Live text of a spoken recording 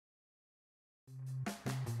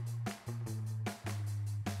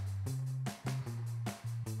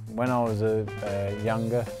When I was a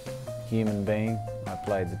younger human being, I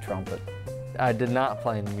played the trumpet. I did not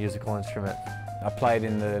play a musical instrument. I played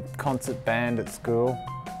in the concert band at school.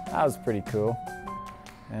 That was pretty cool.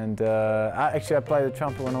 And actually I played the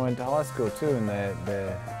trumpet when I went to high school too, in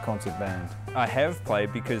their concert band. I have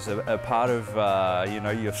played because a part of you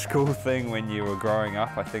know, your school thing when you were growing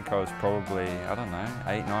up, I think I was probably, I don't know,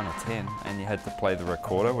 8, 9 or 10, and you had to play the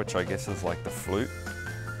recorder, which I guess is like the flute.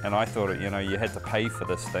 And I thought, you know, you had to pay for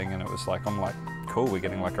this thing, and it was like, I'm like, cool, we're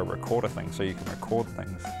getting like a recorder thing so you can record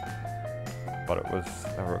things. But it was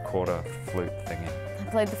a recorder flute thingy. I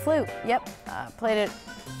played the flute, yep. Played it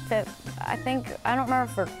I don't remember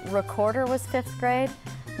if the recorder was 5th grade.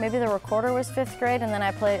 Maybe the recorder was 5th grade, and then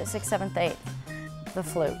I played it 6th, 7th, 8th, the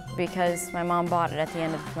flute, because my mom bought it at the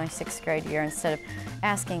end of my 6th grade year instead of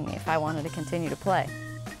asking me if I wanted to continue to play.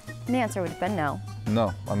 And the answer would have been no.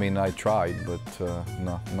 No, I mean, I tried, but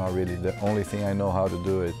no, not really. The only thing I know how to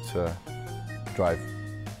do is drive.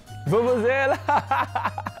 Vuvuzela!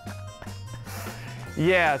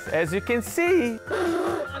 Yes, as you can see,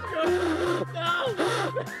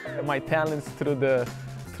 my talents through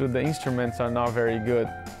the instruments are not very good.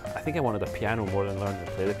 I think I wanted a piano more than learning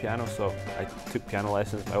to play the piano, so I took piano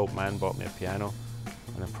lessons. My old man bought me a piano,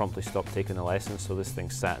 and I promptly stopped taking the lessons. So this thing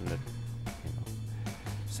sat in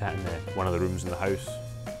one of the rooms in the house.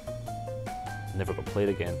 Never got played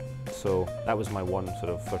again. So that was my one sort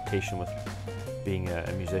of flirtation with being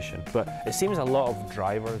a musician. But it seems a lot of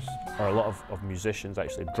drivers, or a lot of musicians,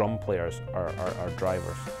 actually drum players, are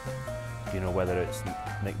drivers. You know, whether it's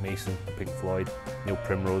Nick Mason, Pink Floyd, Neil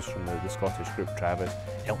Primrose from the Scottish group Travis,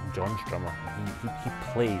 Elton John's drummer. He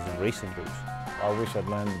plays in racing groups. I wish I'd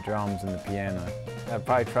learned the drums and the piano. I'd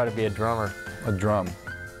probably try to be a drummer. A drum.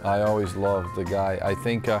 I always loved the guy. I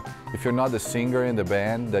think if you're not the singer in the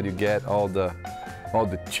band, that you get all the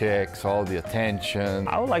checks, all the attention.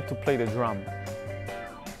 I would like to play the drum.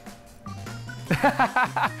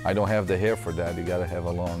 I don't have the hair for that. You gotta have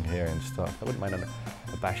a long hair and stuff. I wouldn't mind a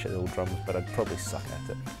bash at the old drums, but I'd probably suck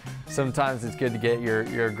at it. Sometimes it's good to get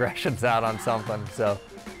your aggressions out on something, so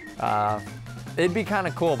it'd be kind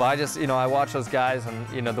of cool, but I just, you know, I watch those guys and,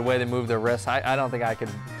 you know, the way they move their wrists, I don't think I could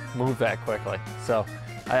move that quickly, so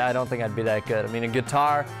I don't think I'd be that good. I mean, a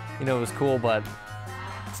guitar, you know, it was cool, but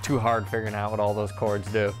it's too hard figuring out what all those chords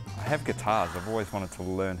do. I have guitars. I've always wanted to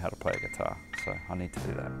learn how to play a guitar, so I need to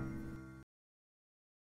do that.